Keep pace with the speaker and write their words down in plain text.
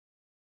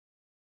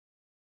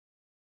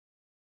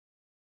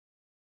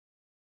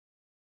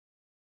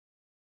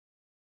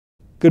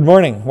Good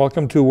morning.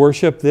 Welcome to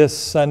worship this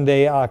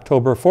Sunday,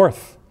 October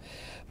 4th.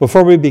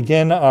 Before we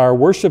begin our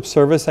worship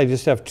service, I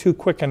just have two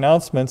quick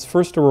announcements.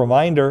 First, a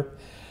reminder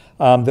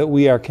that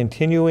we are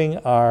continuing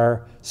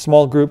our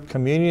small group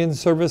communion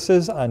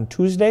services on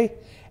Tuesday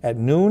at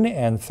noon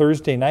and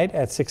Thursday night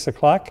at 6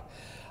 o'clock.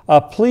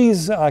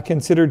 Please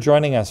consider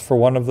joining us for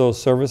one of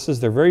those services.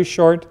 They're very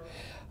short,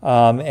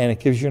 and it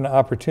gives you an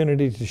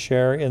opportunity to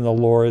share in the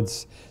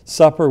Lord's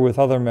Supper with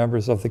other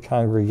members of the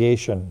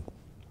congregation.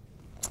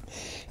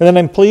 And then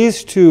I'm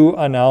pleased to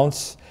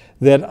announce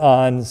that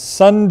on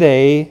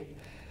Sunday,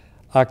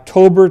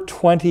 October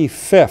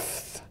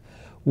 25th,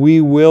 we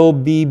will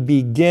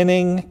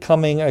be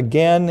coming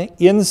again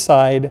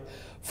inside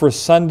for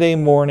Sunday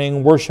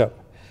morning worship.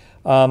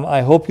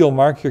 I hope you'll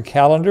mark your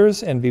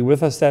calendars and be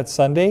with us that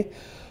Sunday.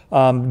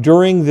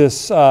 During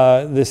this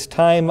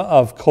time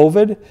of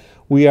COVID,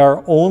 we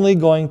are only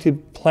going to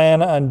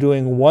plan on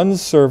doing one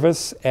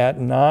service at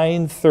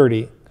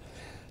 9:30.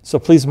 So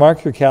please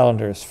mark your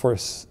calendars for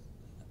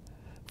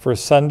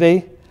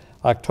Sunday,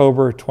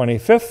 October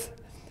 25th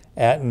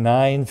at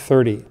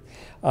 9:30.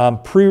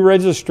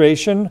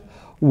 Pre-registration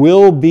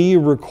will be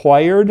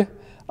required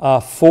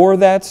for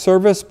that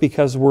service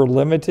because we're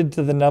limited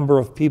to the number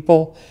of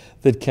people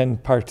that can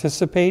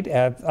participate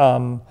at,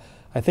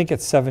 I think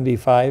it's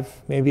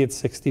 75, maybe it's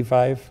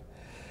 65.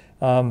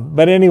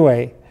 But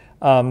anyway,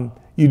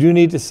 you do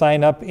need to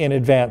sign up in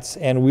advance,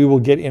 and we will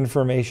get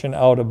information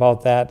out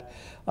about that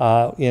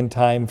in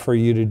time for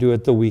you to do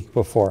it the week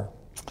before.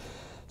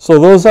 So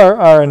those are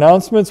our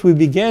announcements. We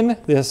begin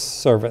this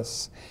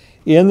service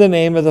in the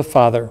name of the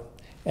Father,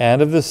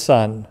 and of the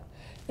Son,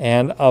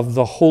 and of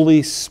the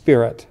Holy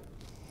Spirit.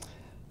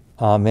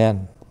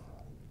 Amen.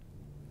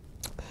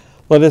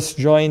 Let us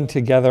join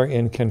together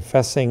in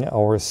confessing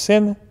our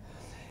sin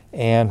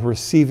and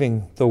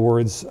receiving the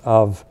words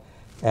of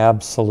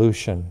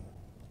absolution.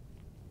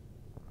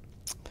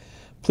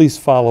 Please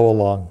follow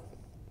along.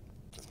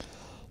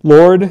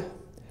 Lord,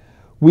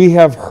 we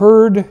have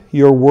heard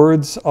your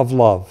words of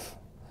love,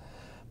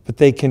 but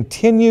they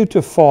continue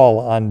to fall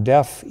on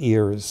deaf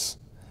ears.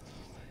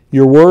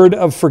 Your word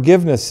of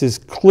forgiveness is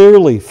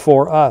clearly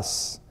for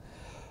us,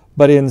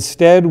 but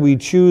instead we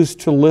choose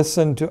to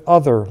listen to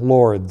other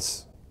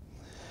lords.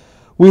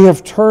 We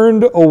have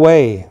turned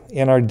away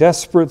in our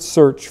desperate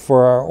search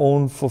for our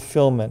own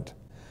fulfillment.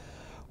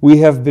 We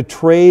have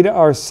betrayed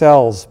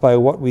ourselves by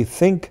what we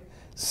think,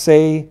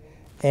 say,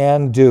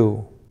 and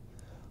do.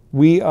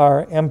 We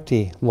are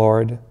empty,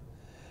 Lord.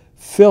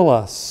 Fill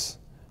us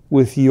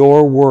with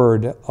your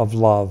word of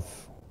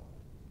love.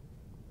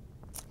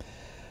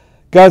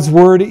 God's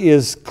word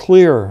is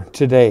clear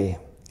today.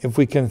 If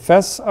we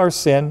confess our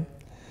sin,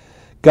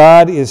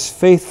 God is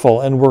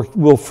faithful and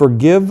will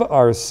forgive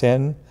our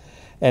sin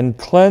and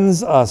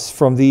cleanse us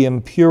from the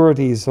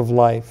impurities of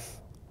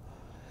life.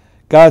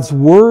 God's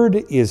word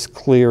is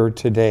clear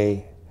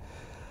today.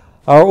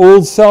 Our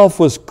old self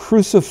was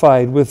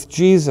crucified with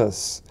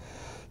Jesus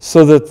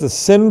so that the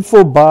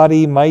sinful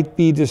body might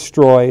be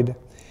destroyed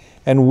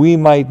and we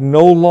might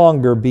no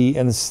longer be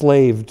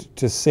enslaved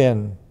to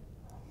sin.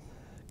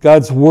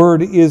 God's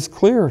word is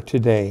clear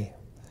today.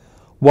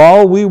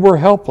 While we were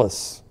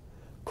helpless,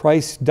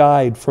 Christ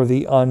died for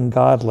the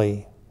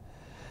ungodly.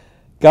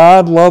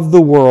 God loved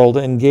the world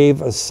and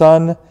gave a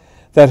Son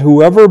that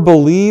whoever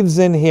believes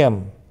in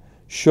him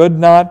should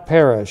not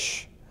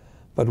perish,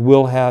 but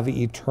will have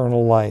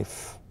eternal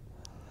life.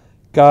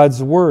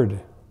 God's word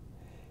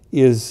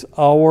is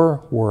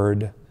our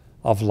word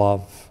of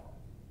love.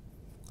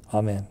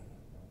 Amen.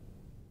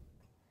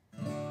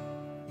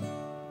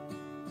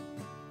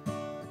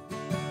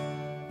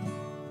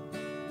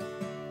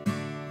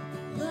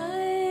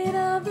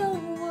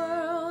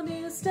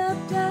 Step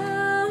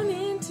down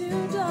into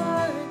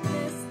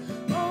darkness,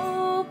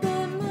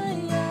 open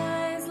my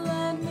eyes,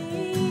 let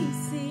me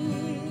see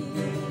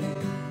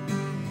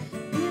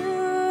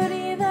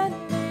beauty that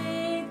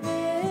made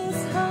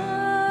this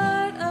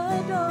heart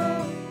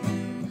adore,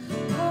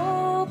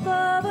 hope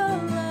of a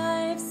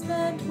life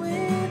spent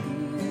with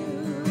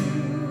you.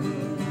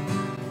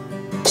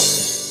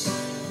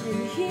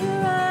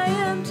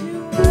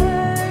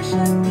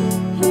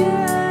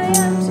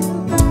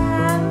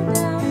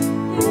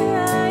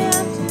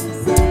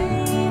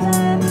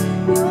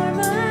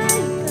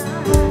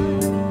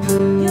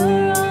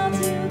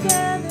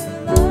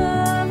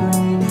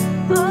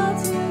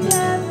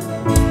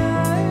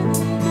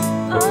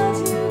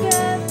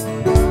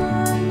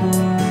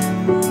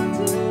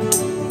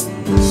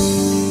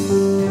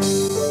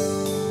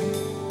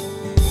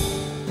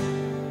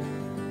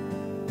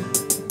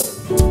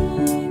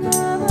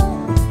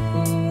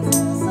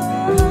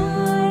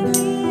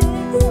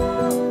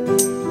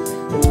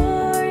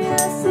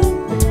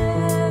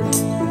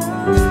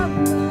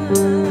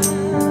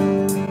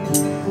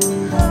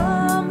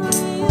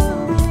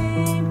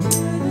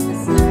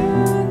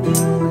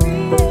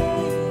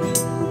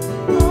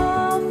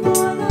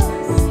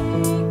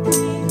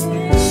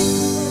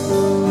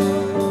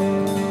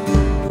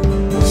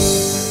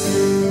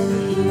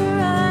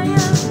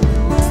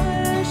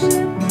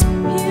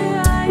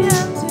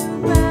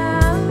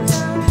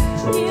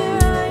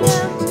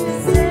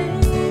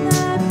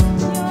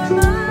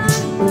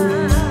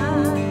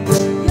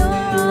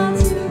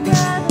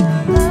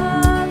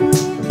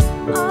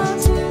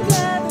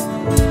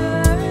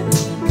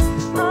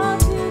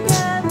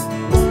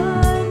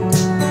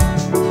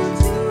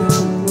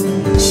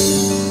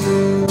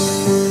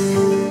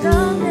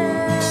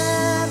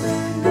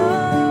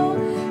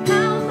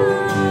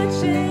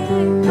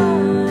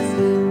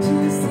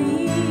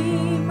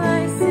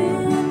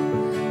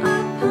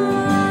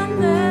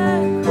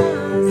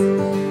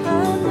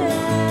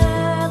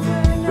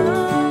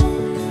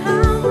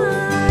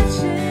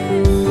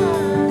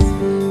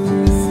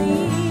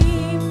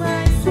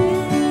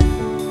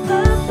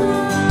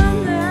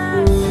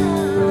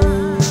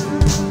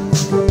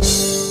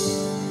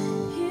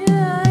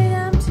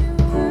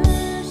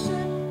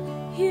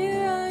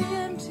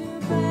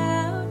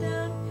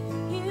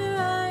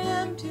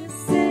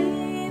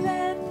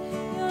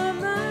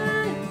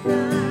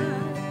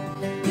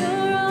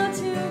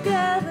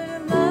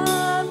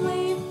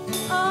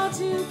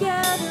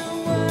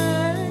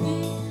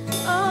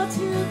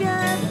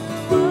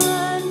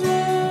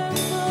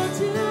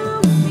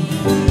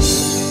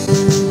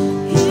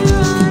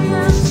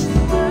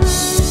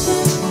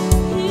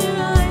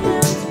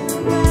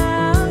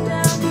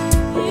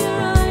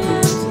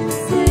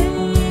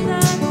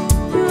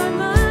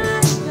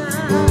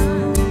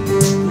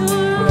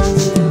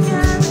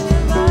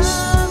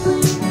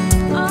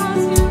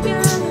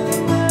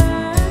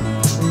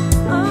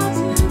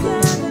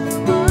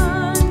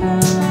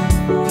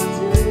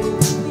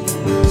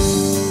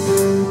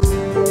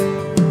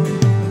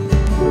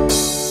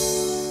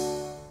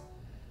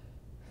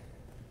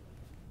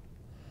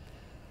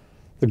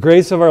 The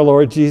grace of our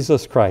Lord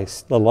Jesus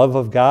Christ, the love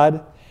of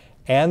God,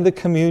 and the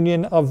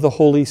communion of the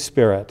Holy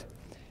Spirit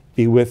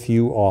be with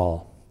you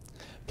all.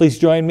 Please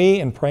join me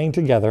in praying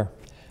together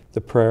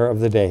the prayer of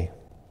the day.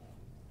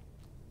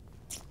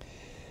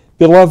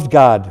 Beloved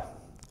God,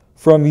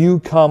 from you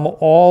come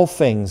all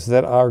things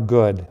that are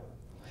good.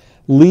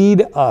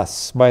 Lead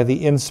us by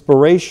the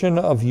inspiration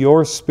of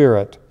your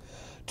Spirit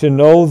to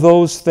know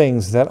those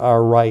things that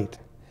are right,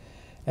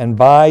 and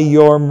by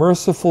your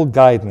merciful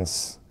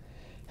guidance,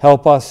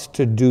 help us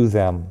to do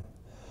them.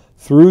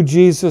 Through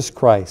Jesus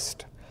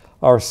Christ,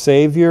 our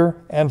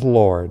Savior and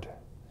Lord.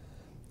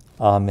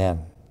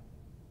 Amen.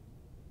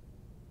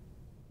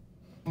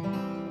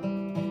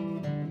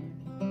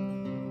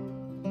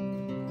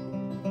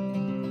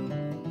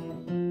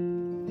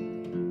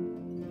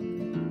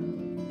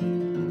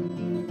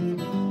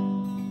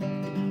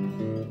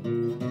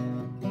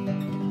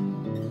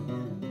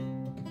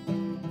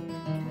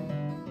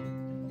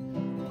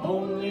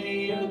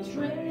 Only a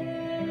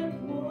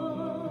tramp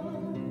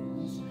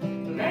was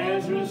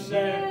Lazarus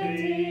that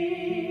day.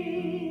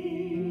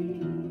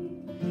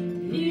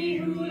 He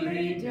who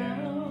lay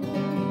down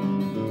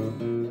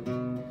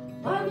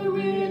by the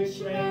rich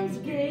man's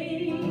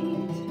gate,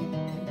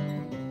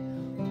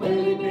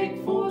 well, he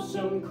begged for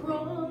some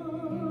crumbs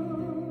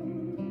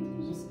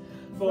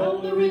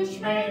for the rich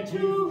man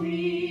to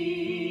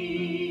eat,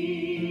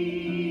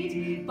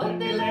 but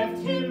they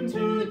left him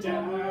to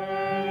die.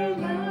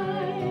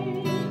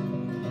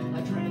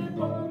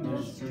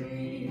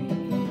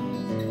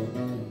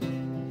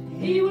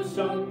 He was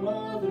some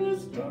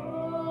mother's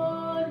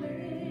darling,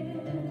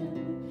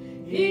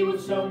 he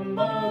was some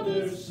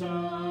mother's son.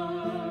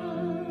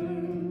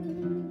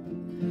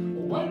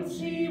 Once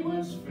he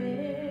was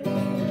fair,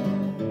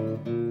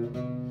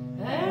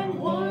 and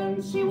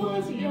once he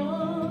was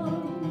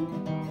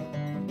young.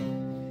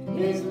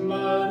 His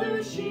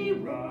mother, she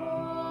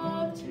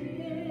rocked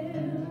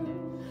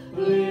him,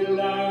 little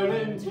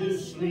Aaron to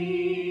sleep,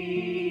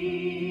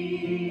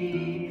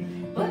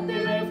 but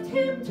they left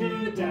him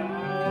to die.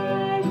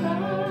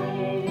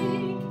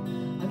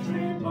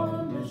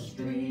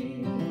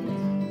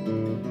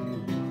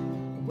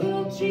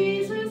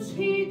 Jesus,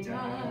 he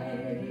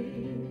died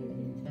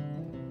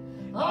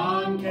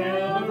on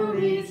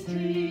Calvary's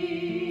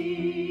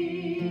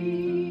tree,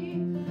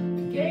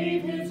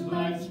 gave his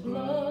life's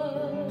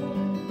blood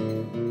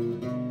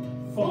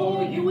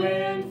for you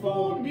and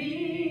for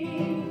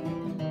me.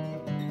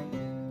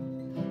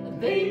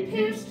 They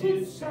pierced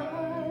his side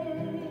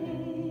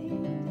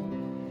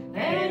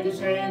and his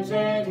hands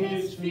and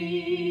his feet,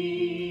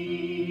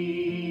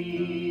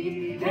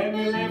 and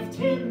they left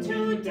him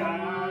to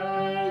die.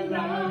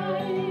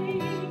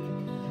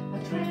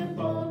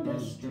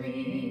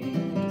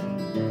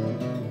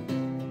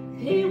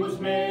 He was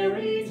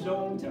Mary's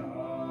own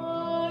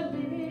darling,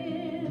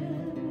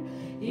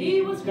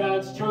 he was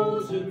God's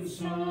chosen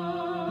son.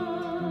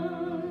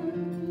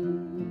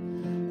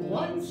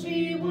 Once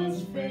he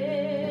was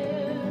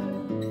fair,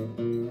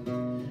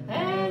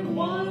 and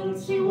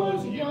once he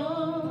was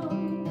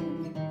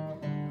young,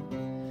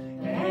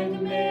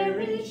 and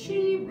Mary,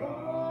 she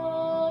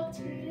rocked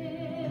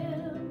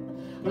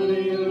him,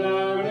 little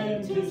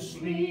Aaron to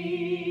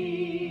sleep,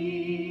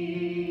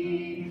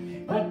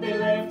 but they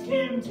left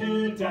him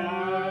to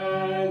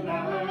die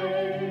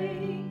like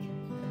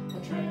a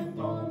tramp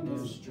on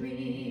the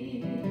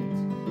street.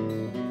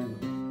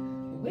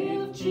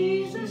 Well, if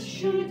Jesus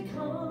should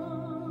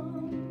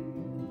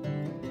come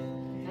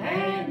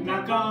and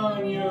knock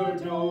on your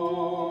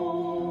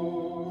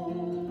door,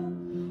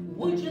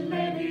 would you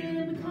let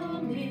him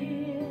come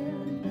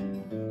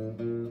in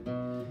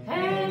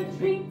and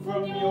drink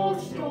from your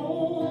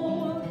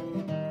store?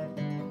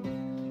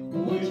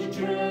 Would you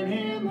turn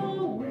him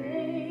away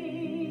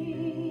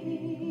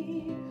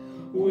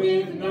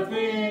with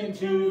nothing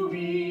to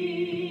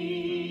eat?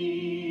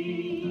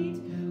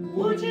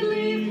 Would you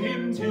leave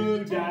him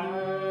to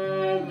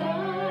die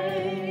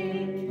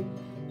like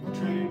a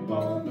tramp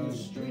on the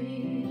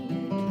street?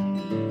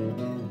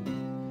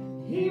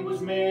 He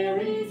was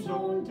Mary's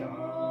own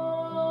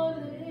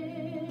darling,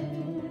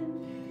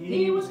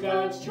 he was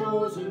God's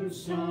chosen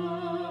son.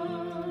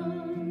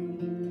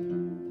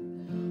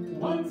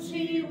 Once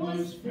he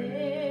was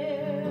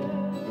fair,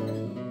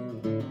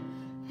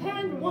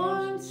 and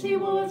once he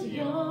was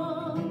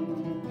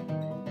young,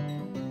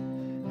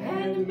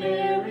 and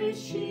Mary,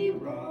 she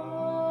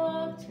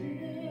rocked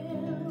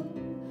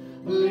him,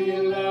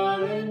 little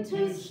Aaron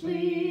to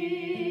sleep,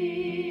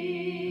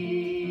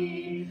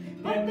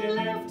 and they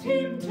left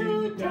him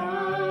to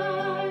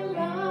die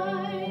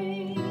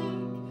like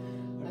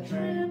a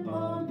tramp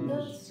on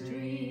the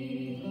street.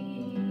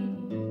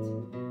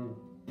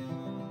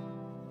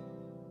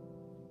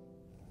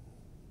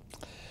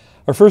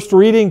 Our first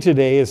reading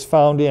today is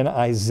found in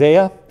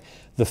Isaiah,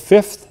 the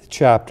 5th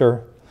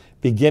chapter,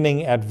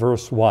 beginning at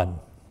verse 1.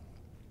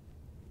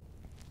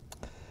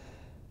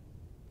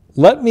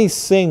 Let me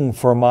sing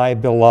for my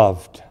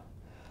beloved,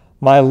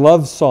 my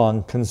love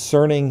song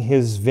concerning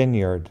his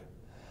vineyard.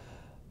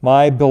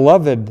 My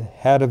beloved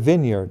had a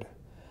vineyard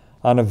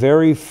on a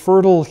very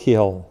fertile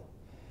hill.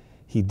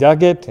 He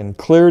dug it and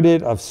cleared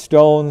it of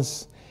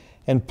stones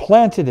and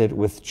planted it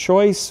with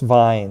choice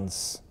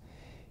vines.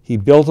 He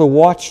built a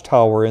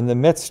watchtower in the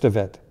midst of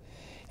it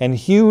and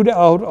hewed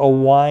out a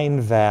wine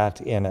vat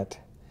in it.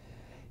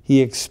 He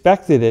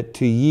expected it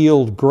to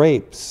yield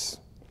grapes,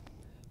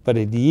 but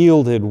it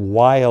yielded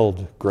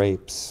wild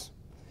grapes.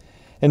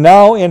 And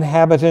now,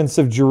 inhabitants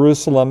of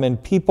Jerusalem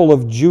and people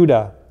of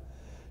Judah,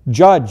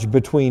 judge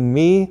between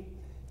me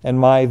and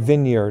my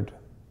vineyard.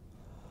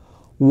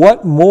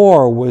 What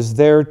more was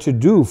there to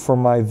do for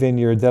my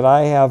vineyard that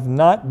I have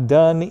not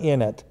done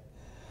in it?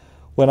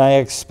 When I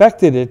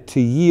expected it to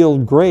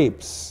yield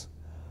grapes,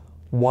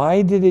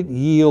 why did it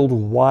yield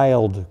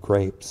wild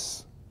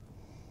grapes?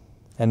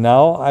 And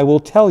now I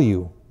will tell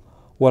you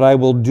what I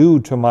will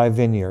do to my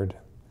vineyard.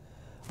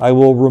 I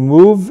will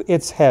remove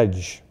its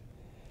hedge,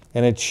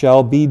 and it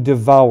shall be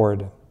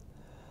devoured.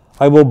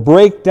 I will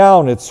break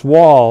down its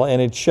wall,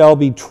 and it shall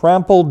be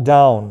trampled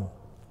down.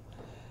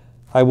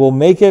 I will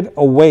make it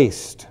a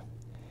waste.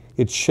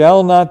 It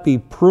shall not be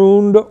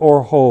pruned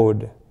or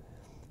hoed.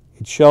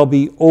 It shall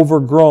be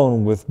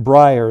overgrown with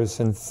briars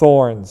and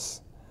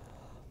thorns.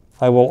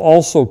 I will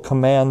also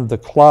command the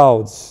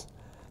clouds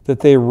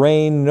that they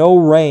rain no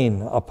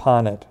rain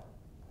upon it.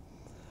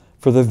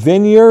 For the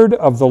vineyard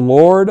of the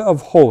Lord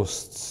of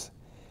hosts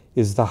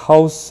is the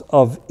house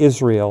of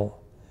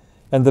Israel,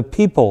 and the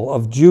people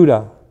of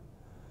Judah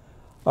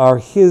are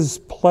his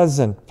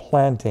pleasant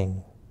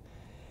planting.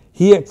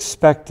 He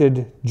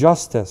expected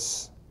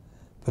justice,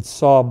 but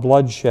saw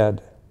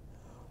bloodshed,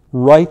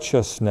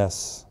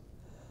 righteousness,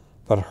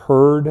 but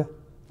heard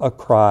a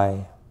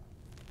cry.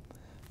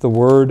 The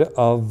word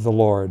of the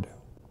Lord.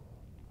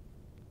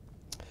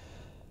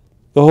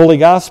 The Holy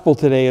Gospel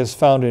today is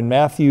found in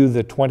Matthew,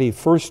 the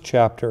 21st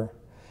chapter,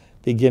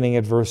 beginning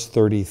at verse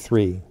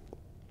 33.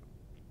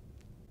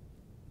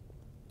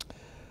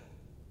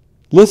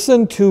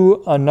 Listen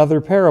to another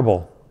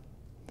parable.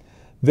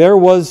 There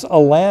was a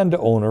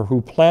landowner who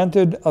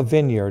planted a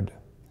vineyard,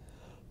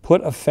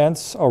 put a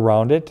fence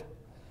around it,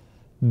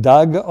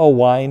 dug a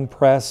wine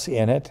press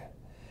in it,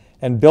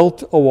 and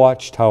built a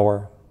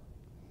watchtower.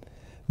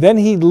 Then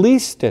he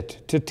leased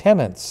it to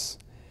tenants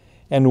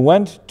and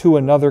went to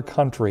another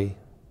country.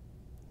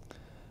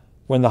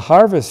 When the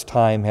harvest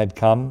time had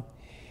come,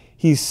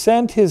 he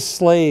sent his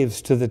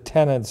slaves to the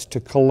tenants to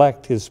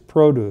collect his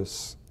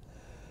produce.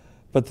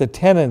 But the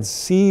tenants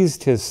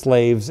seized his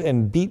slaves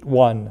and beat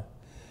one,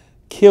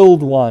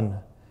 killed one,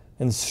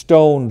 and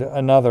stoned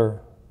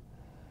another.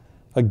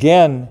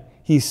 Again,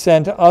 he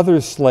sent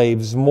other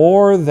slaves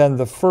more than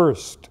the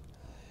first,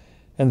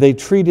 and they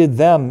treated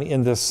them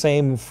in the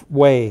same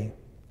way.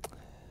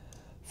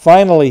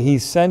 Finally, he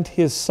sent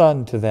his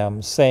son to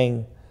them,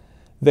 saying,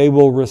 "They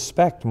will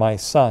respect my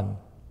son."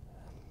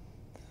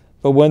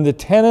 But when the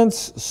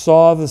tenants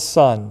saw the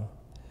son,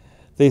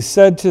 they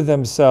said to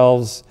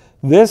themselves,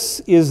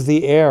 "This is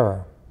the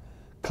heir.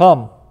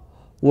 Come,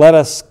 let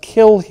us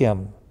kill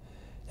him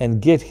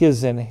and get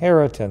his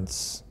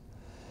inheritance."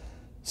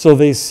 So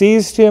they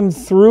seized him,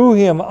 threw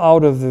him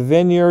out of the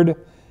vineyard,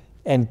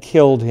 and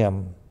killed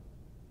him.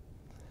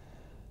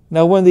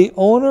 Now when the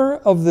owner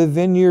of the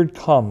vineyard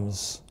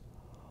comes,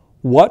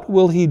 what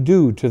will he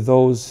do to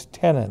those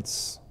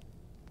tenants?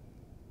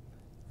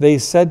 They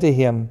said to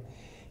him,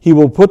 "He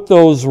will put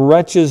those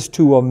wretches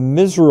to a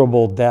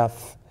miserable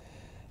death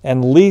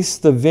and lease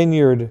the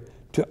vineyard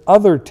to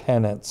other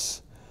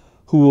tenants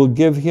who will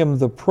give him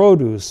the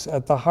produce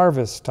at the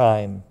harvest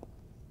time."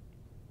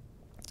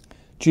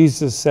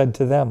 Jesus said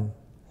to them,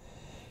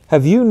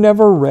 "Have you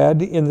never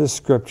read in the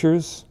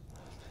Scriptures,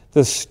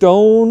 the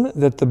stone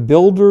that the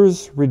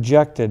builders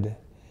rejected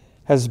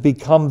has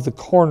become the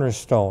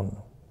cornerstone?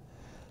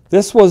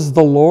 This was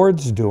the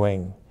Lord's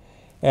doing,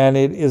 and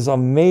it is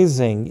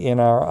amazing in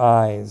our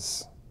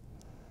eyes.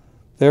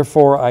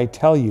 Therefore, I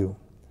tell you,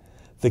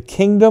 the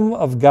kingdom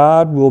of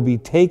God will be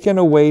taken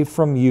away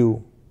from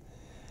you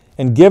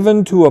and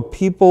given to a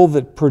people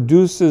that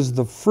produces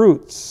the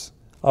fruits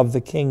of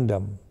the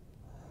kingdom.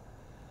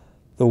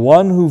 The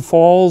one who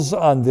falls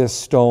on this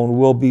stone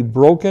will be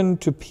broken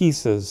to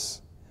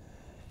pieces,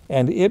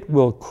 and it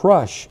will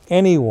crush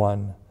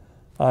anyone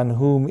on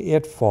whom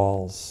it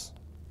falls."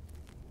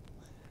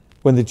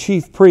 When the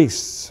chief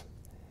priests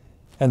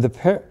and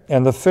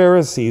the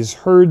Pharisees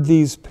heard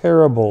these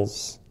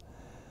parables,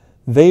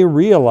 they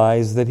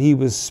realized that he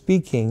was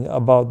speaking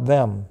about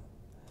them.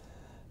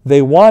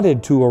 They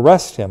wanted to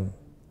arrest him,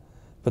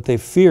 but they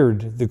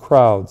feared the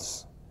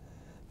crowds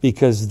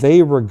because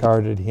they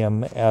regarded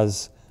him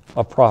as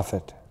a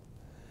prophet.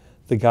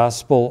 The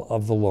Gospel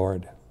of the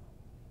Lord.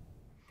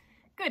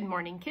 Good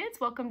morning, kids.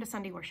 Welcome to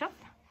Sunday Worship.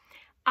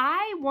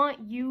 I want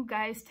you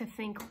guys to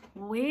think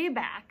way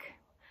back.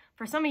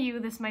 For some of you,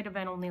 this might have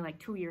been only like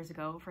 2 years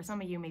ago. For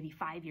some of you, maybe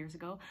 5 years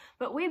ago.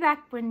 But way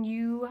back when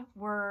you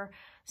were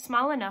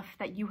small enough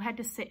that you had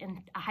to sit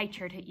in a high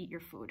chair to eat your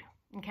food.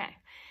 Okay.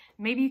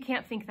 Maybe you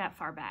can't think that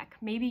far back.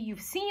 Maybe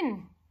you've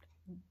seen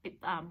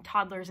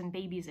toddlers and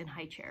babies in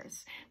high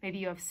chairs. Maybe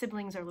you have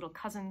siblings or little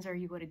cousins, or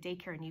you go to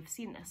daycare and you've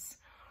seen this.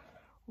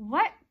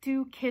 What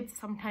do kids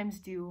sometimes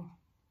do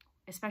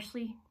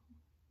especially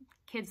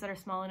kids that are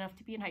small enough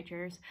to be in high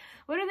chairs,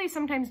 what do they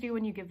sometimes do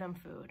when you give them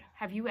food?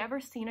 Have you ever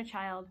seen a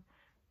child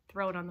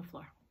throw it on the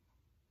floor?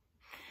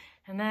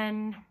 And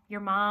then your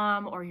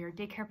mom or your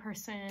daycare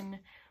person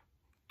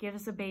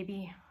gives a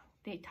baby,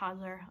 the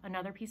toddler,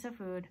 another piece of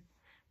food.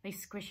 They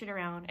squish it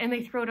around and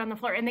they throw it on the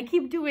floor, and they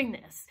keep doing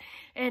this.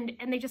 And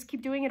they just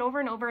keep doing it over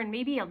and over, and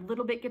maybe a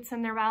little bit gets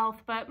in their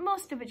mouth, but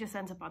most of it just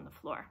ends up on the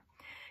floor.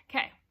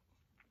 Okay.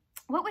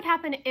 What would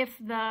happen if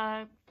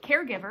the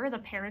caregiver, the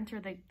parent or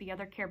the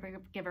other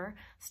caregiver,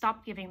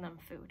 stopped giving them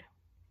food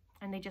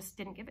and they just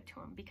didn't give it to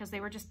them because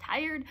they were just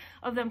tired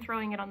of them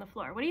throwing it on the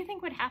floor? What do you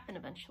think would happen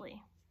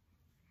eventually?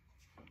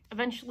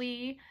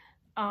 Eventually,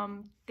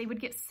 they would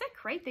get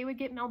sick, right? They would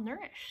get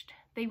malnourished.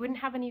 They wouldn't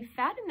have any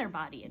fat in their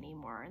body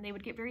anymore, and they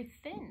would get very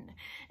thin.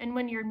 And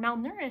when you're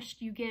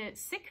malnourished, you get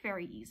sick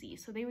very easy.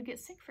 So they would get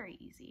sick very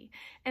easy.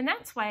 And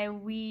that's why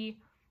we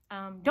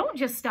don't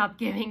just stop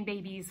giving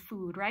babies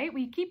food, right?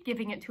 We keep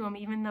giving it to them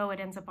even though it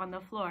ends up on the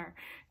floor,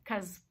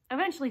 because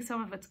eventually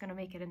some of it's going to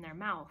make it in their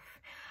mouth.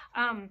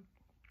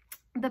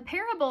 The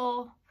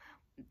parable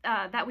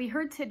that we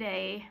heard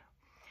today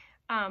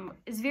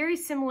is very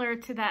similar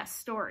to that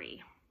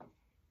story,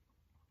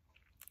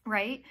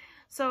 right?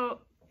 So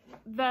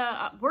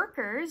the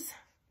workers,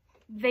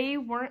 they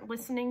weren't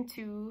listening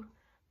to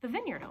the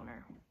vineyard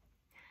owner.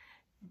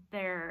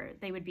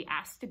 They would be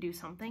asked to do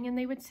something and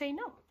they would say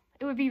no.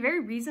 It would be very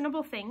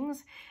reasonable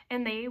things,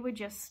 and they would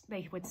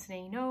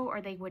say no,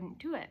 or they wouldn't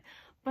do it.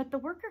 But the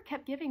worker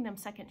kept giving them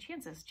second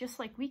chances, just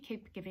like we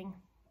keep giving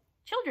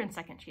children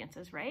second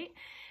chances, right?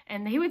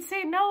 And they would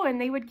say no,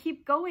 and they would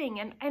keep going.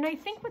 And I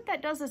think what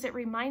that does is it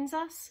reminds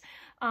us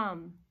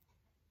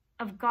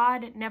of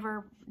God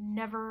never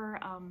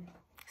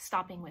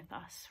stopping with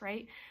us,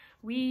 right?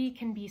 We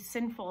can be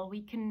sinful.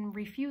 We can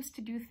refuse to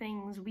do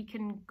things. We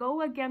can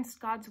go against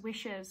God's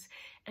wishes,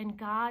 and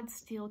God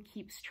still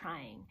keeps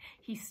trying.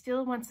 He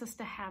still wants us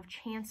to have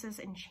chances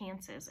and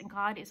chances, and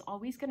God is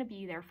always going to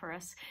be there for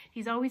us.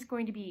 He's always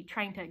going to be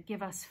trying to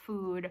give us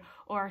food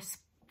or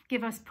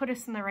put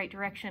us in the right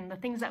direction, the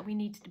things that we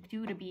need to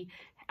do to be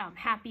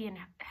happy and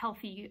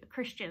healthy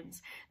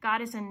Christians. God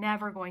is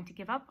never going to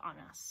give up on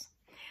us.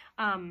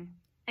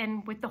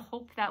 And with the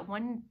hope that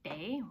one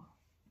day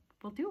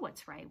we'll do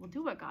what's right. We'll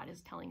do what God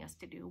is telling us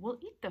to do. We'll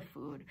eat the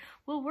food.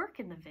 We'll work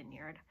in the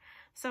vineyard.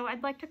 So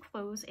I'd like to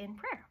close in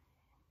prayer.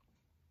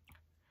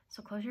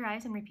 So close your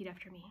eyes and repeat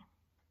after me.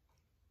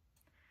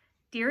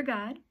 Dear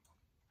God,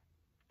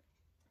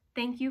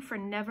 thank you for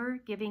never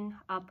giving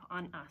up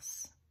on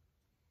us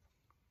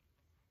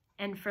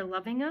and for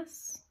loving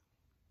us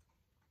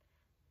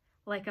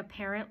like a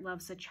parent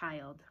loves a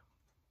child.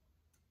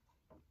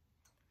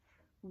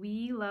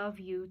 We love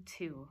you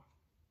too.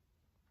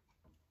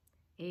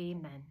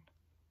 Amen.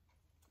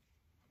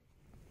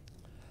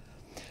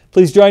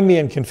 Please join me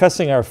in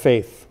confessing our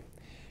faith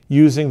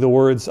using the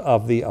words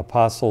of the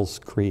Apostles'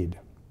 Creed.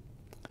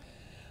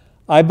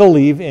 I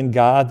believe in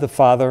God the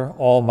Father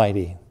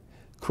Almighty,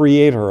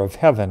 creator of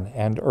heaven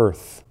and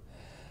earth.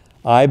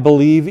 I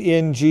believe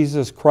in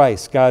Jesus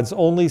Christ, God's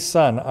only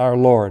Son, our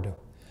Lord,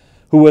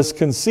 who was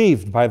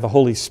conceived by the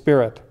Holy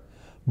Spirit,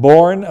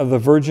 born of the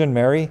Virgin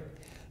Mary,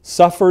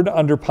 suffered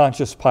under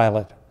Pontius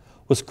Pilate,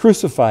 was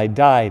crucified,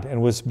 died,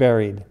 and was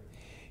buried.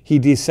 He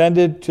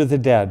descended to the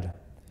dead.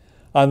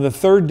 On the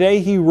third day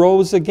he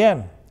rose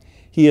again.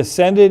 He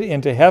ascended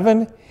into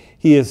heaven.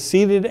 He is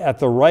seated at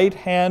the right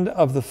hand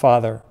of the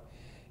Father,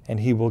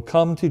 and he will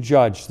come to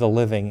judge the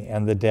living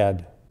and the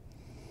dead.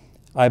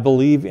 I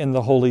believe in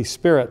the Holy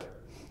Spirit,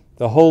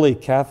 the Holy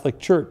Catholic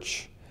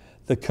Church,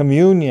 the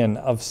communion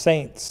of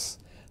saints,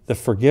 the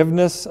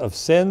forgiveness of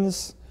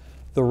sins,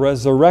 the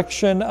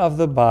resurrection of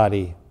the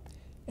body,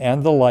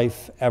 and the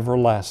life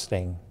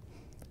everlasting.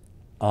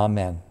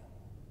 Amen.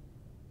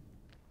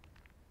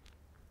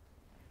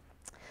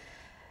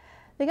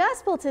 The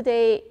gospel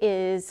today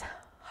is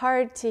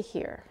hard to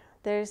hear.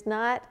 There's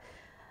not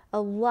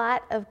a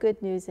lot of good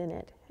news in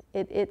it.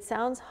 It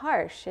sounds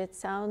harsh. It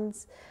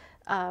sounds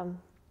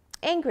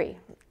angry.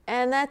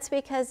 And that's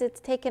because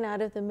it's taken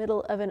out of the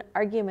middle of an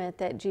argument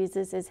that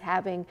Jesus is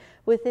having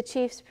with the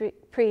chief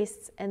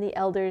priests and the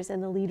elders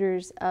and the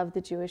leaders of the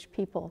Jewish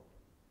people.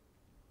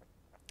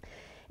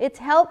 It's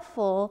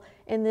helpful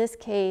in this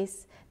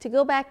case to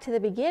go back to the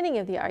beginning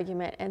of the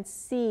argument and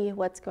see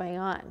what's going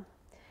on.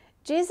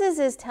 Jesus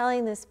is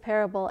telling this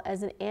parable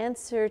as an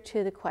answer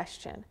to the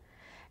question.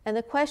 And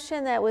the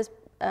question that was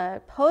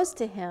posed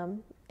to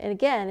him, and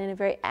again in a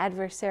very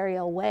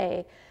adversarial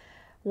way,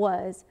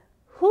 was,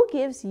 who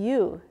gives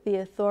you the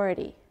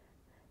authority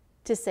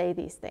to say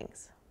these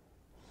things?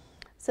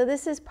 So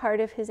this is part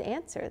of his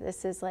answer.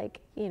 This is like,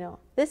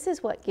 this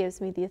is what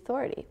gives me the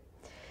authority.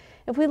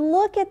 If we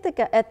look at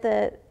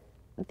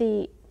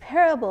the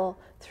parable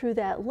through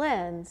that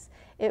lens,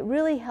 it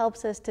really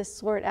helps us to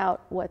sort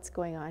out what's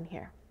going on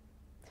here.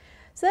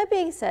 So that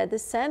being said, the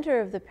center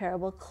of the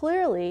parable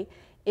clearly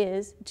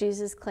is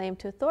Jesus' claim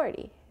to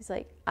authority. He's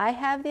like, I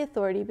have the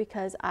authority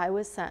because I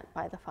was sent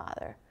by the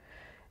Father.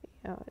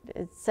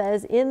 It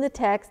says in the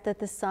text that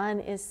the Son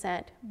is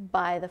sent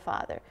by the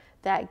Father.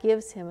 That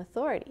gives him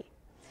authority.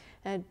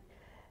 And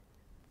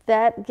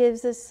that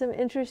gives us some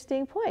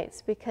interesting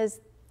points because,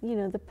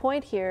 the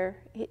point here,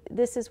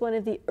 this is one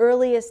of the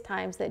earliest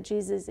times that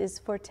Jesus is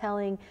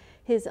foretelling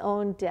his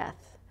own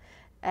death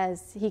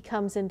as he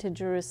comes into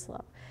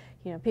Jerusalem.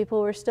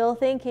 People were still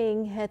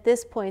thinking at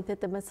this point that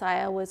the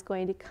Messiah was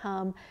going to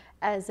come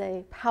as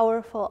a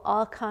powerful,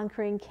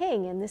 all-conquering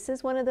king. And this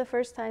is one of the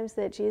first times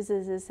that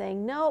Jesus is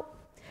saying, nope,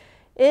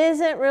 it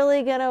isn't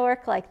really going to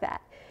work like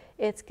that.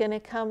 It's going to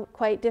come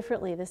quite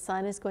differently. The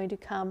Son is going to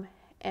come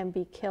and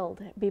be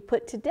killed, be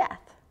put to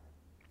death.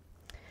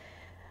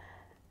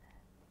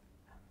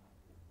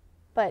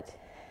 But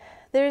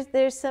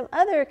there's some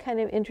other kind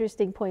of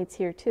interesting points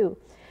here too.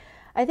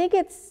 I think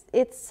it's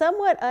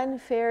somewhat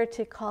unfair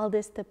to call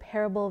this the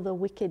parable of the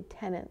wicked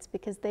tenants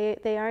because they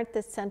aren't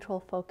the central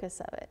focus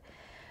of it.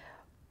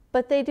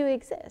 But they do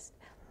exist.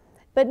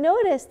 But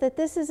notice that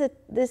this is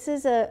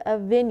a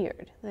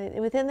vineyard.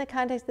 Within the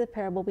context of the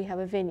parable, we have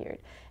a vineyard.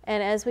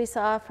 And as we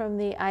saw from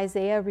the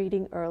Isaiah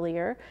reading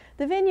earlier,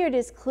 the vineyard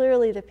is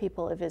clearly the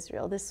people of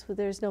Israel.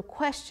 There's no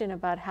question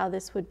about how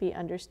this would be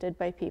understood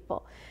by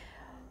people.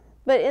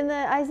 But in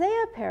the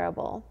Isaiah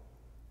parable,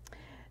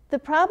 the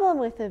problem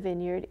with the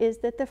vineyard is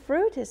that the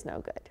fruit is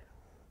no good.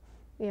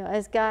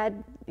 As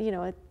God,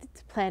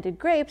 planted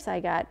grapes, I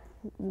got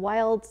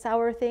wild,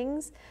 sour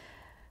things.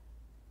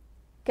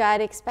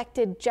 God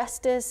expected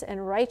justice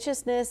and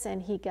righteousness,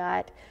 and he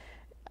got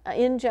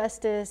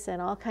injustice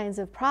and all kinds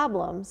of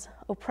problems.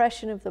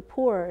 Oppression of the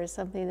poor is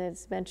something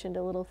that's mentioned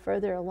a little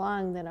further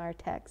along than our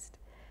text.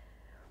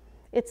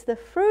 It's the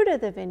fruit of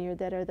the vineyard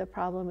that are the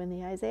problem in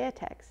the Isaiah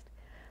text.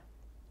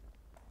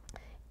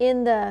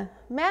 In the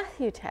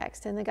Matthew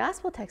text, in the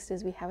gospel text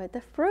as we have it,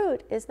 the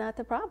fruit is not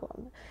the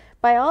problem.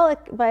 By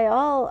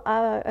all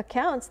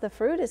accounts, the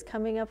fruit is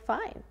coming up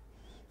fine.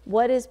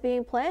 What is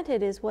being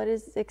planted is what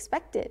is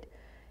expected.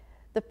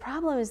 The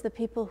problem is the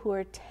people who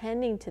are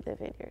tending to the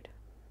vineyard.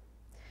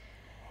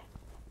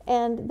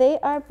 And they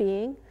are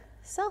being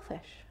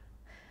selfish.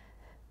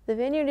 The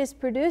vineyard is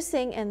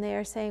producing and they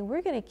are saying,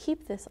 we're going to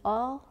keep this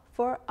all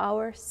for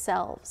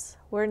ourselves.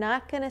 We're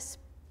not going to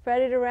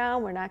spread it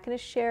around. We're not going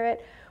to share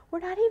it. We're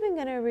not even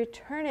going to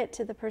return it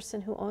to the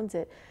person who owns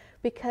it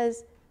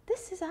because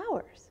this is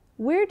ours.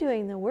 We're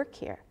doing the work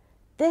here.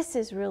 This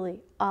is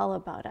really all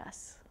about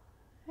us.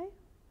 Okay?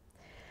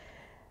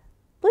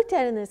 Looked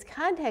at in this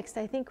context,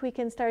 I think we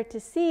can start to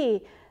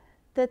see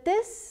that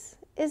this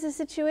is a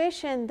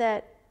situation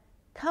that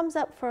comes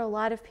up for a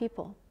lot of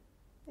people.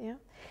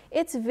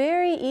 It's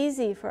very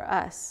easy for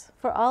us,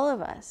 for all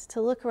of us,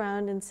 to look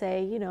around and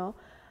say,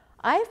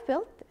 I've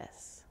built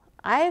this.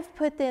 I've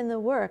put in the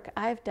work.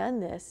 I've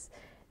done this.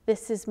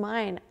 This is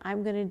mine.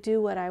 I'm going to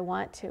do what I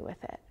want to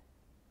with it.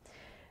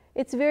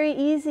 It's very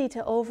easy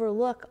to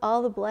overlook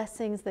all the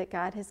blessings that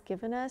God has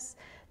given us,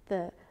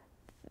 the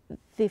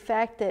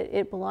fact that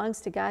it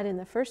belongs to God in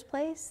the first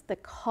place, the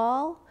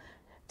call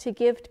to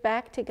give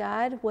back to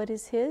God what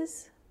is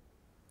His.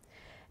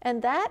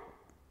 And that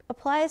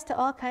applies to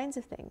all kinds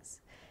of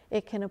things.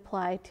 It can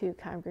apply to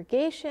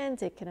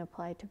congregations, it can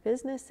apply to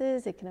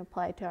businesses, it can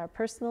apply to our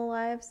personal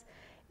lives.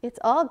 It's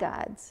all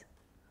God's.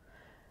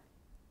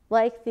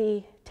 Like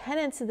the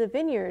tenants of the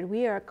vineyard,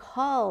 we are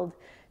called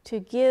to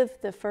give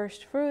the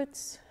first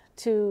fruits,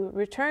 to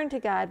return to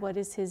God what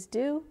is His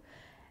due,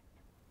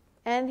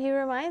 and He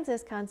reminds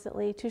us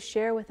constantly to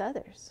share with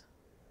others.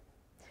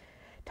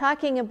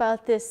 Talking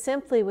about this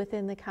simply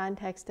within the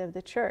context of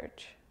the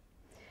church,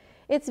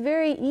 it's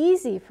very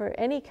easy for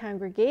any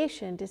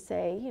congregation to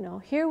say,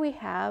 here we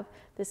have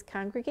this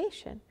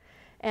congregation,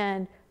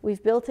 and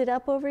we've built it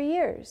up over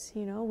years.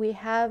 We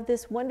have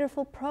this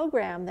wonderful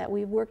program that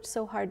we've worked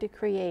so hard to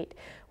create.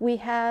 We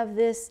have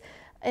this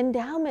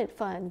endowment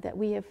fund that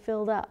we have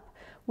filled up.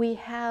 We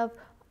have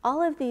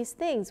all of these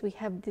things. We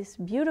have this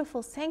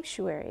beautiful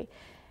sanctuary.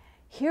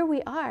 Here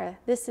we are.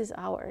 This is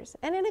ours.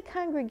 And in a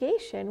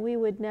congregation, we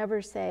would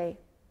never say,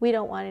 we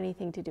don't want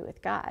anything to do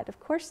with God. Of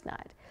course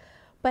not.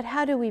 But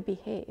how do we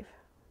behave?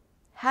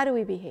 How do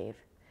we behave?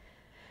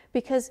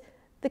 Because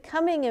the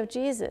coming of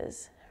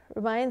Jesus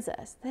reminds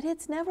us that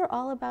it's never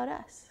all about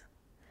us.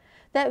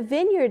 That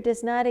vineyard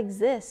does not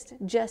exist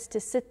just to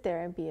sit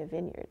there and be a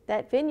vineyard.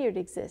 That vineyard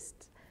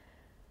exists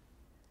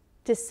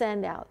to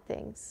send out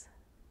things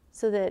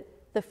so that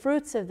the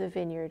fruits of the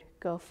vineyard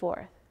go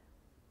forth.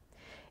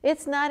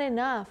 It's not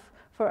enough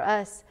for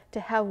us to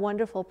have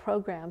wonderful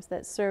programs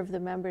that serve the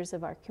members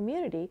of our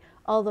community,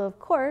 although of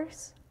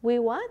course we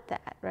want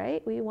that,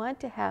 right? We want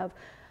to have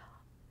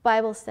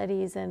Bible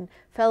studies and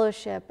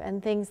fellowship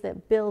and things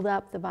that build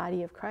up the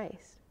body of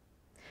Christ.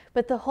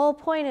 But the whole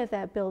point of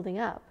that building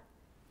up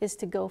is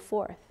to go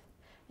forth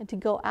and to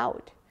go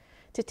out,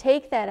 to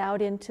take that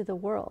out into the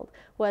world,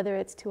 whether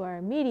it's to our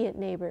immediate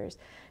neighbors,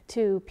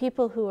 to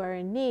people who are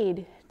in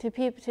need, to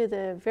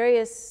the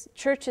various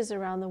churches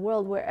around the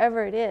world,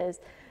 wherever it is,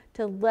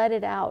 to let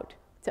it out,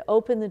 to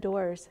open the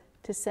doors,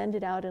 to send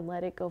it out and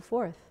let it go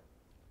forth.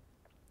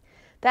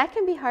 That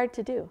can be hard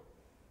to do.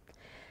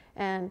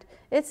 And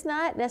it's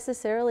not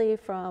necessarily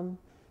from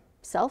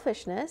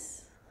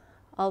selfishness,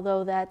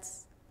 although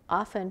that's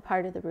often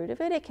part of the root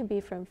of it. It can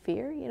be from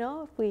fear. You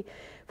know, if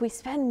we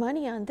spend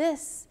money on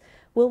this,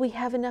 will we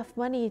have enough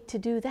money to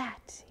do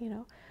that? You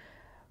know.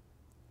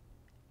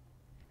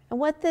 And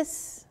what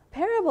this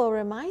parable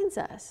reminds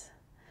us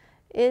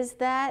is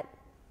that,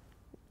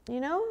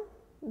 you know,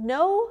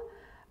 no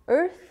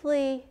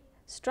earthly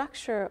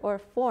structure or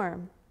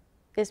form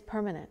is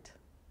permanent.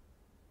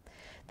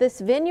 This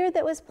vineyard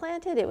that was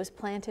planted, it was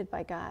planted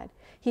by God.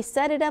 He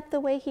set it up the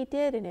way he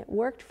did, and it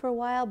worked for a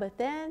while, but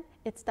then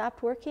it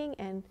stopped working,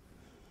 and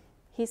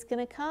he's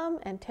going to come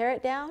and tear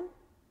it down.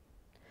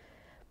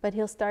 But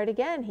he'll start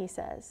again, he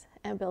says,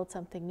 and build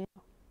something new.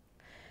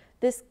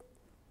 This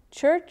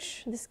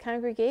church, this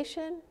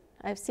congregation,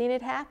 I've seen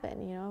it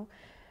happen, you know.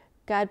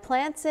 God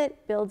plants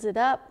it, builds it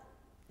up,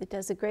 it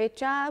does a great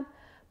job,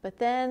 but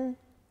then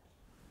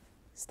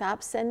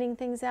stops sending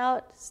things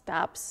out,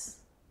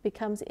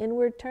 becomes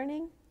inward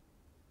turning.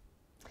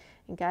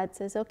 And God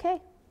says, okay,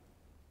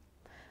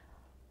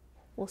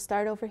 we'll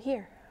start over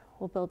here.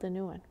 We'll build a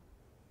new one.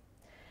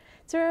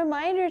 It's a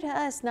reminder to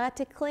us not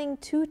to cling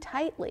too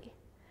tightly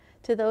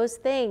to those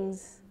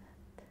things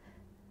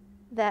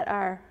that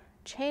are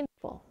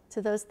changeable,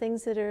 to those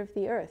things that are of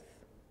the earth.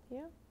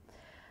 Yeah?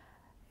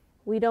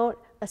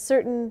 A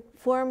certain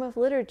form of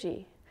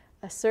liturgy,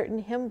 a certain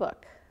hymn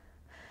book,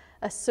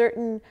 a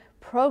certain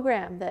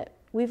program that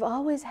we've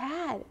always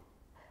had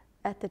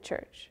at the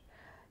church.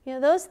 You know,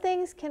 those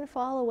things can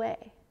fall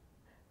away.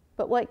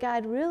 But what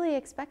God really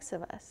expects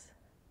of us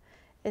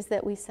is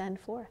that we send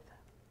forth.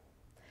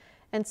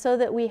 And so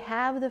that we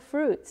have the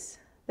fruits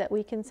that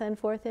we can send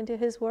forth into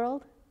his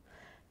world,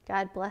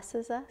 God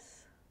blesses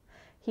us.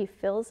 He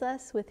fills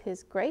us with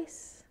his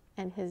grace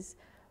and his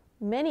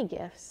many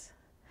gifts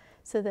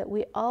so that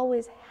we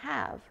always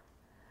have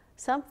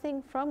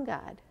something from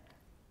God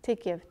to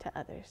give to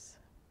others.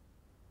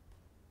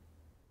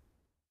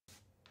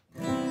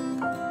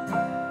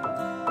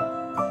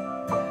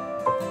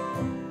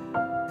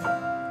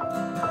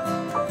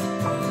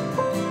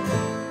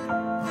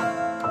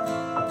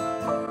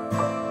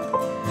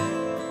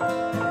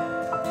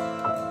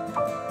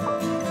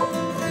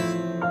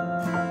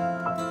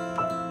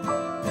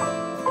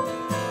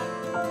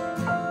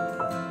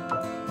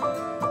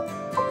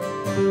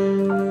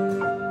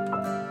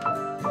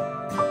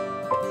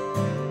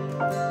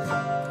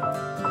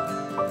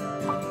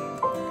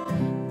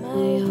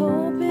 My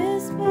hope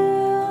is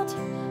built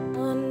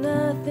on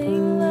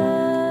nothing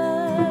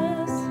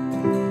less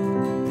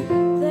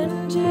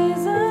than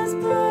Jesus'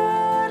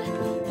 blood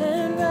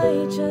and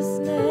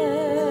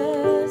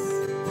righteousness.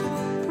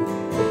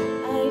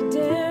 I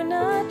dare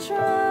not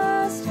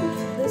trust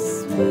the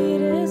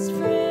sweetest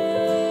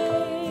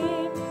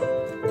frame,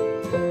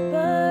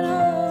 but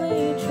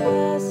only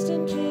trust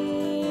in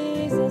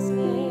Jesus'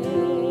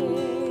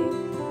 name.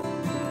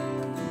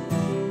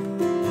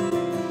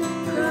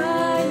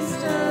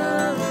 Christ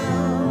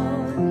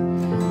alone,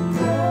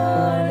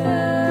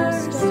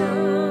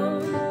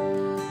 cornerstone,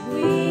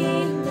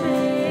 we've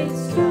made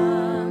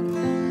strong.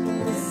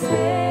 The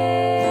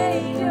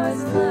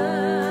Savior's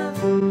love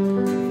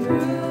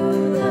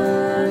through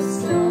the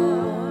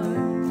storm.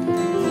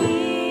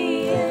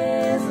 He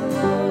is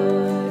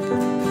Lord,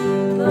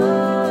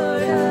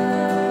 Lord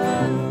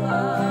of all.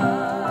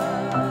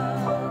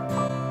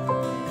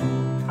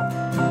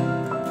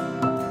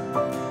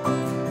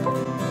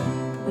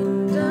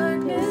 When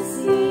darkness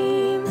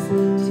seems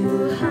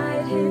to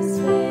hide his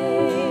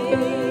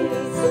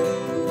face,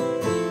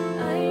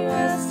 I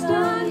rest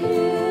on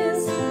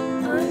his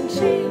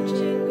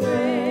unchanging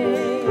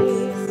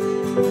grace.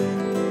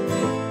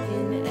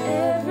 In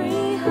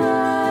every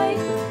high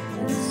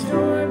and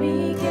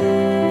stormy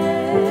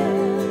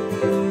gale,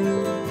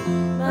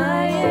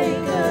 my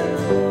anchor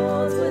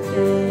holds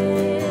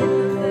within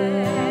the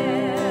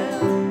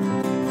veil.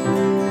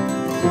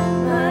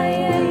 My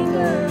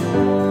anchor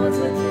holds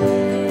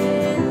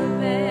within the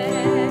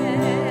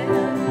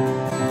veil.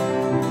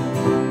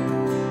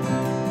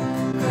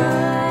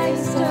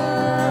 Christ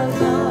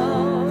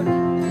alone,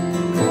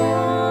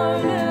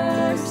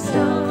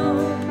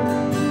 cornerstone,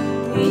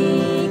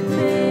 weak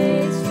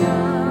made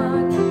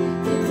strong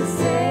in the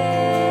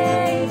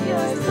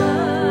Savior's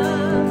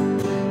love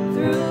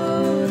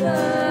through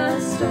the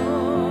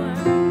storm.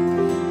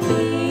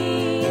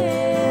 He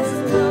is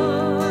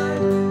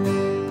Lord,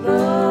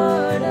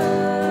 Lord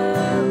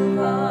of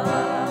all.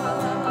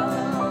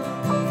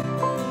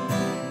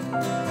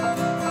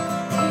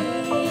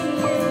 He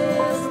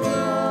is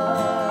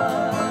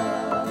Lord,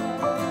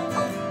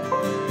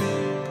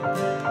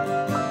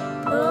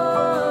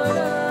 Lord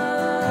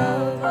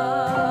of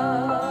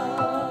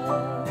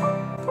all.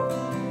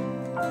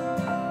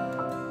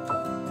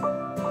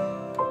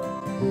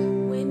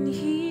 When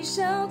he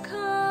shall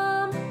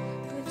come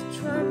with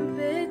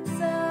trumpet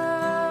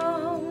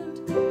sound,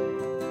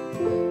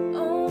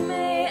 oh,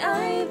 may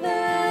I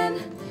then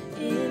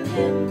in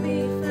him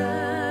be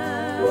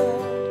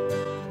found,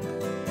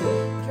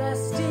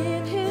 dressed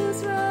in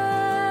his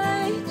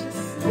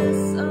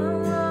righteousness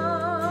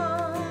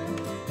alone,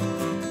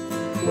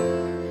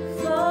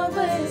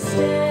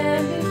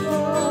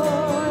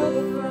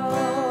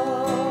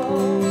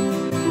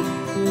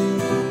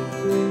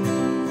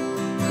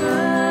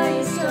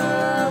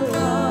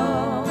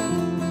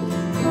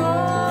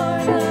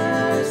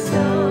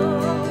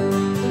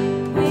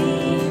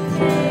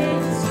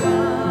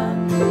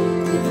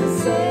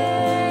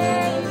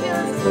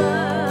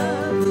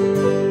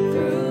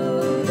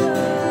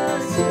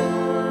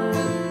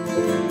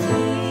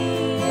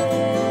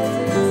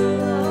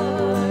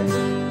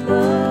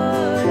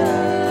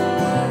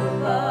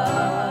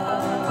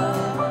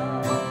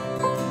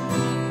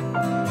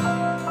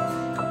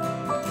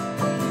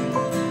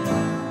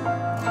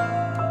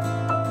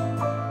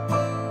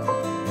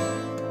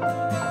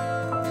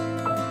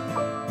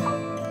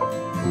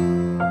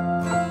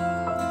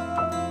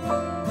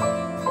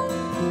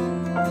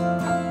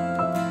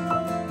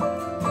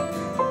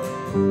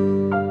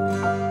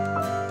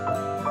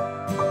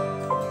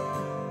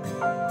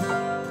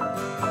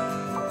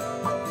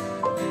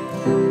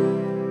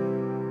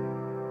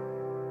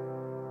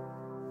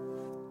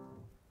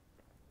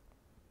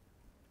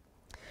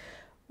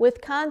 With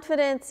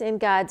confidence in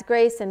God's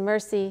grace and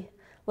mercy,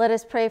 let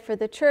us pray for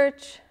the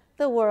church,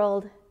 the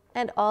world,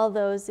 and all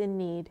those in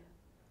need.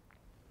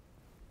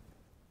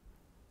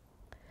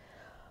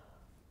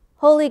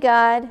 Holy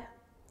God,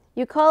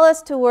 you call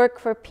us to work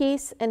for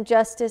peace and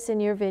justice in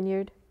your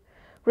vineyard.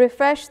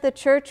 Refresh the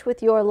church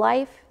with your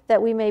life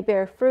that we may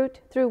bear fruit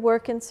through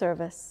work and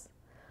service.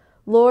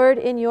 Lord,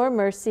 in your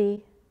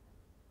mercy,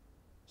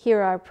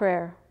 hear our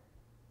prayer.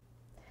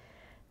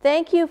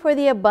 Thank you for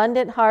the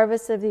abundant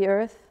harvest of the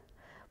earth.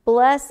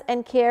 Bless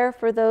and care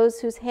for those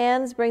whose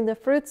hands bring the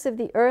fruits of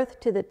the earth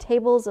to the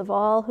tables of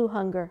all who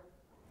hunger.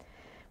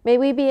 May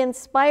we be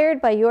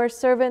inspired by your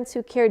servants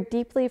who care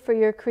deeply for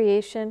your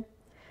creation,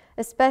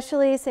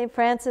 especially St.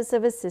 Francis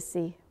of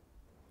Assisi.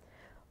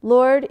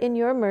 Lord, in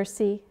your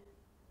mercy,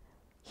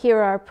 hear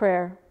our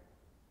prayer.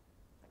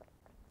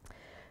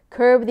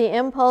 Curb the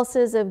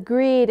impulses of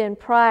greed and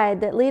pride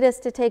that lead us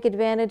to take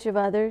advantage of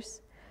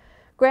others.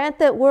 Grant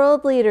that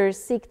world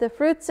leaders seek the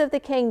fruits of the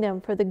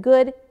kingdom for the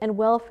good and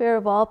welfare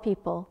of all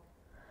people.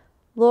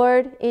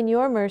 Lord, in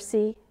your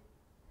mercy,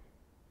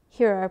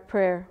 hear our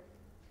prayer.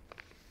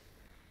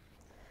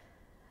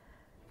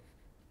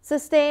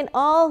 Sustain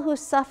all who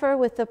suffer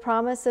with the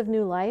promise of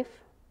new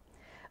life.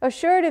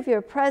 Assured of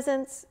your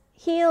presence,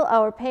 heal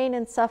our pain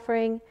and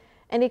suffering,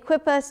 and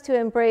equip us to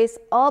embrace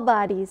all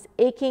bodies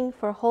aching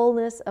for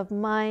wholeness of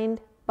mind,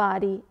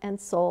 body,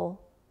 and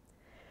soul.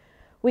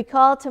 We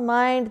call to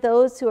mind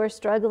those who are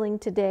struggling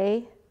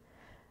today,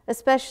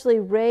 especially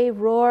Ray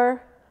Rohr,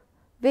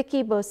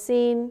 Vicky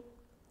Bosine,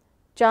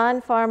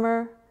 John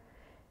Farmer,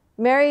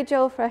 Mary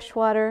Jo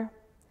Freshwater,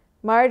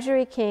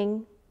 Marjorie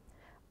King,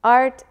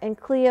 Art and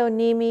Cleo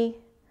Nemi,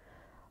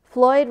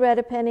 Floyd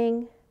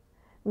Redepenning,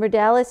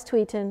 Merdalis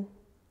Tweeton,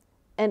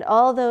 and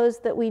all those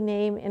that we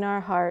name in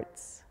our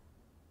hearts.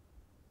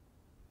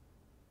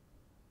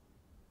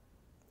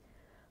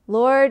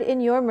 Lord, in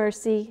your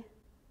mercy,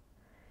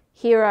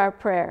 hear our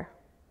prayer.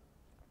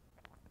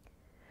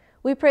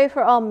 We pray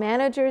for all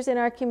managers in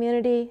our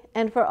community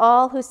and for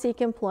all who seek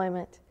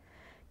employment.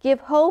 Give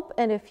hope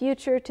and a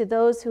future to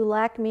those who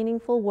lack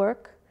meaningful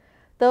work,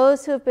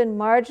 those who have been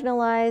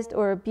marginalized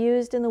or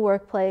abused in the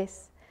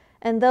workplace,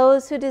 and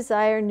those who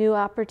desire new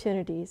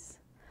opportunities.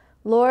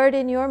 Lord,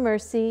 in your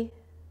mercy,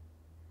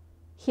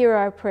 hear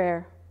our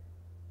prayer.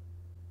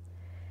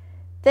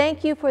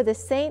 Thank you for the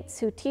saints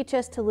who teach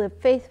us to live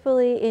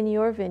faithfully in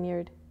your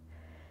vineyard.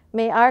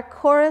 May our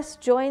chorus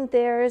join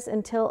theirs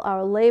until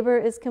our labor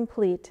is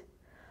complete.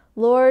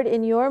 Lord,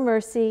 in your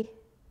mercy,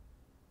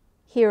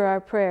 hear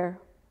our prayer.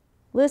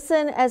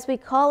 Listen as we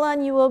call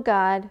on you, O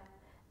God,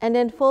 and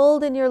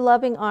enfold in your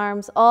loving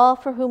arms all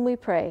for whom we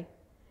pray.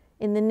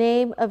 In the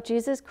name of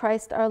Jesus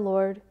Christ our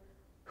Lord,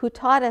 who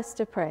taught us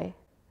to pray.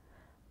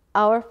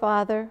 Our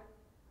Father,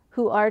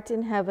 who art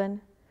in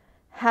heaven,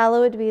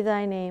 hallowed be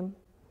thy name.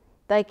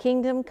 Thy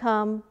kingdom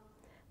come,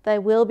 thy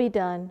will be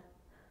done,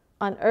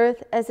 on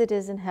earth as it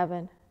is in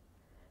heaven.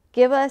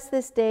 Give us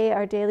this day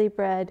our daily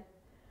bread.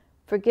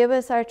 Forgive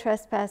us our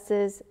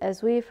trespasses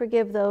as we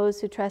forgive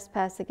those who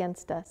trespass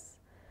against us.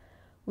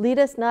 Lead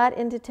us not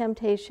into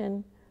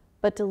temptation,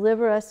 but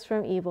deliver us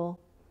from evil.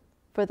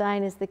 For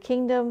thine is the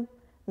kingdom,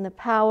 and the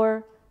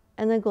power,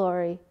 and the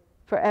glory,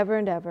 forever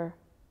and ever.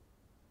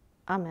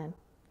 Amen.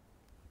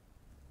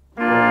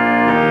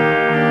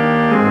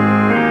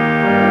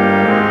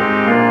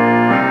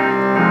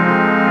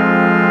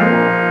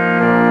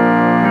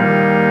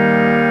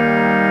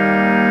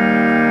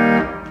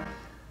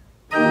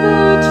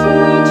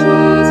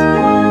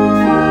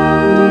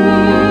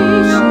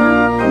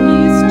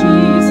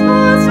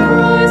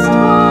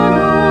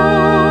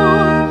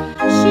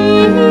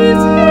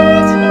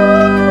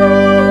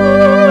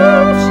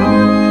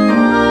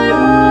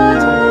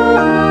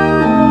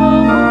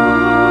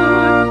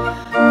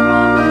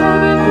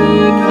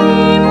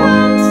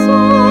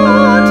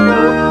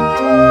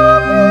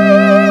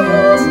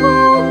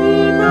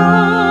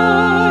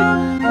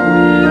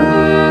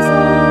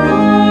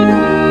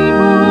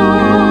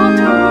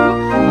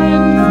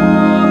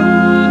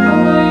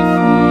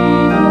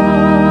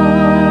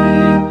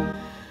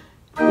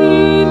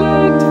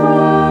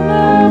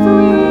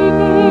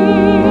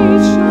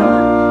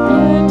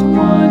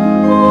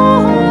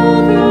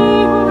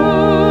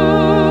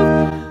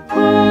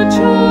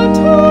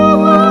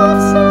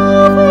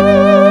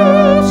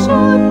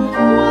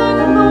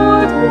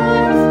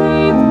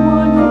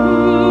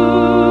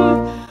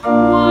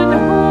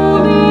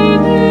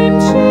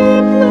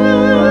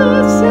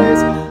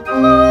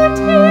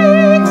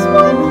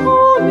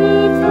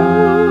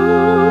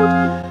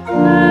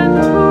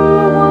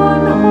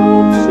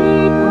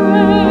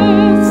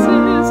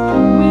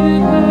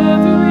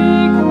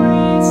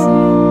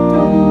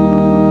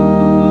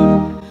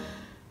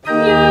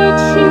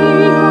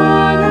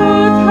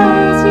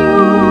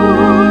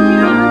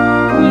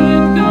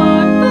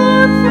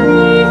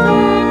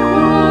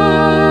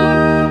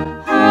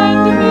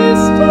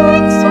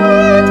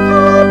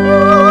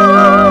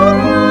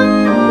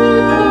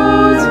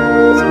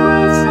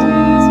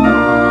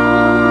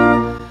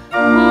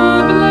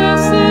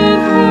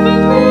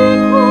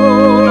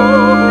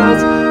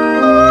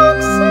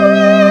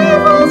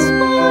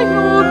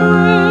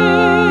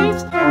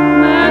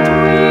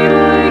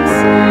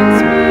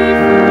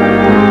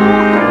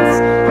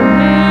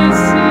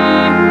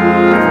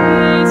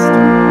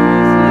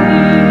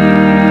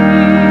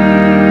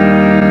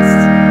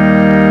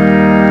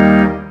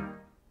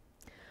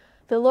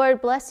 The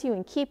Lord bless you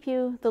and keep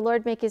you. The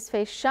Lord make his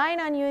face shine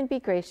on you and be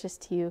gracious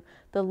to you.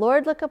 The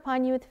Lord look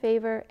upon you with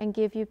favor and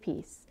give you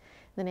peace.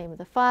 In the name of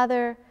the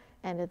Father,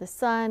 and of the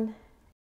Son,